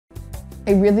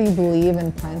I really believe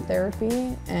in plant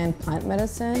therapy and plant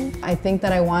medicine. I think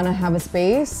that I want to have a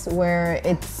space where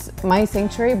it's my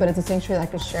sanctuary, but it's a sanctuary that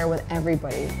I could share with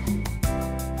everybody.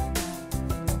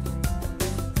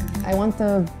 I want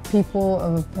the people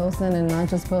of Pilsen, and not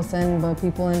just Pilsen, but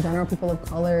people in general, people of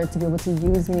color, to be able to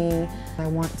use me. I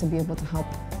want to be able to help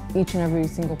each and every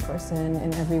single person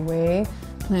in every way.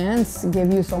 Plants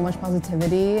give you so much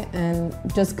positivity, and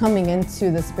just coming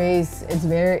into the space, it's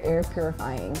very air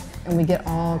purifying. And we get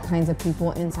all kinds of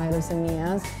people inside of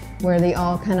Semillas where they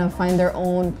all kind of find their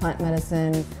own plant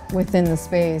medicine within the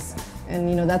space.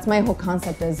 And that's my whole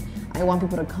concept, is I want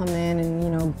people to come in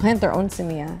and plant their own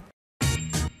Semilla.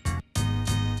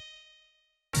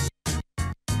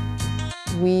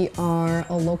 We are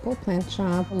a local plant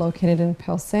shop located in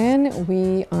Pilsen.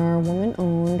 We are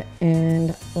woman-owned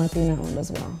and Latina-owned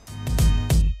as well.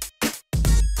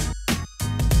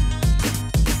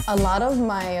 A lot of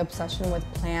my obsession with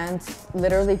plants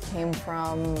literally came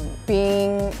from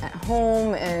being at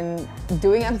home and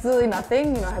doing absolutely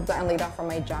nothing. I've gotten laid off from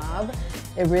my job.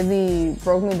 It really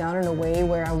broke me down in a way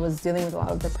where I was dealing with a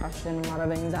lot of depression, a lot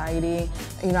of anxiety.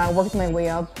 I worked my way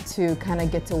up to kind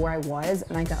of get to where I was,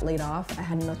 and I got laid off. I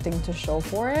had nothing to show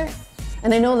for it.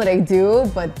 And I know that I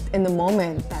do, but in the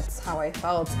moment, that's how I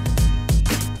felt.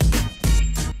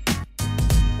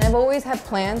 I've always had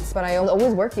plants, but I was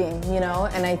always working,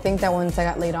 and I think that once I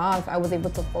got laid off, I was able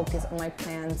to focus on my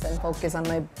plants and focus on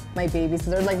my babies, because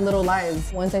they're like little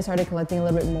lives. Once I started collecting a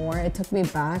little bit more, it took me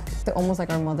back to almost like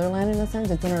our motherland in a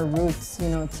sense. It's in our roots,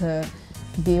 to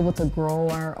be able to grow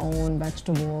our own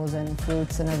vegetables and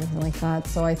fruits and everything like that.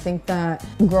 So I think that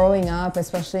growing up,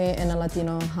 especially in a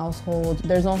Latino household,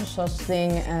 there's no such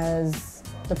thing as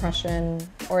depression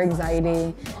or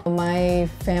anxiety. My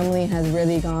family has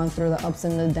really gone through the ups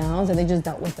and the downs, and they just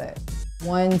dealt with it.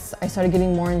 Once I started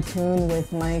getting more in tune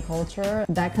with my culture,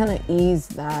 that kind of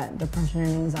eased that depression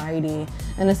and anxiety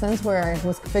in a sense where I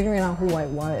was figuring out who I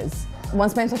was.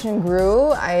 Once my obsession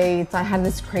grew, I had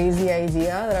this crazy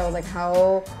idea that I was like,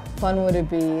 how fun would it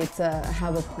be to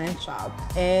have a plant shop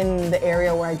in the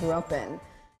area where I grew up in?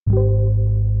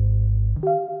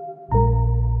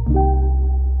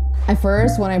 At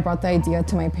first, when I brought the idea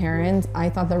to my parents, I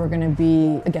thought they were going to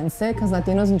be against it, because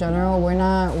Latinos in general, we're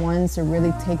not ones to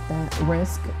really take that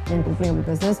risk in opening up a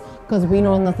business, because we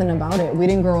know nothing about it. We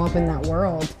didn't grow up in that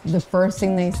world. The first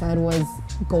thing they said was,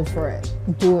 go for it,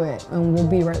 do it, and we'll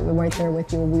be right there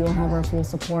with you. We will have our full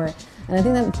support. And I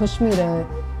think that pushed me to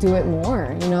do it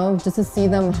more, just to see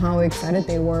them how excited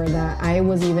they were that I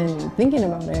was even thinking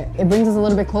about it. It brings us a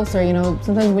little bit closer,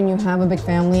 Sometimes when you have a big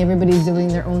family, everybody's doing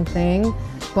their own thing,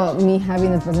 but me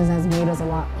having this business has made us a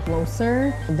lot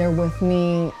closer. They're with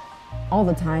me all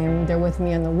the time. They're with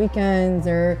me on the weekends.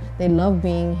 They love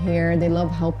being here. They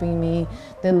love helping me.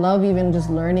 They love even just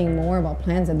learning more about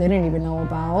plants that they didn't even know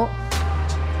about.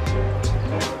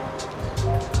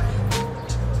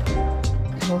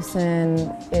 Pilsen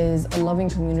is a loving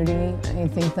community. I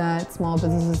think that small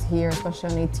businesses here, especially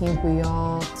on 18th, we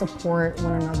all support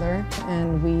one another,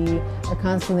 and we are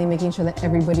constantly making sure that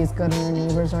everybody's good and our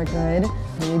neighbors are good.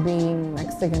 Me being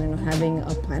Mexican and having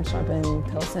a plant shop in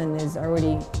Pilsen is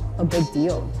already a big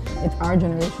deal. It's our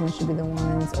generation that should be the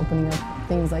ones opening up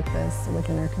things like this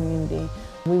within our community.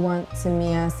 We want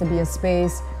Semillas to be a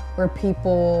space where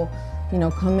people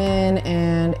come in,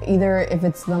 and either if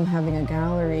it's them having a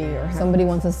gallery or somebody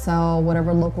wants to sell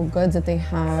whatever local goods that they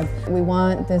have, we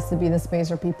want this to be the space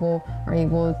where people are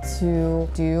able to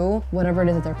do whatever it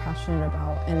is that they're passionate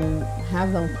about and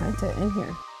have them plant it in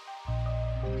here.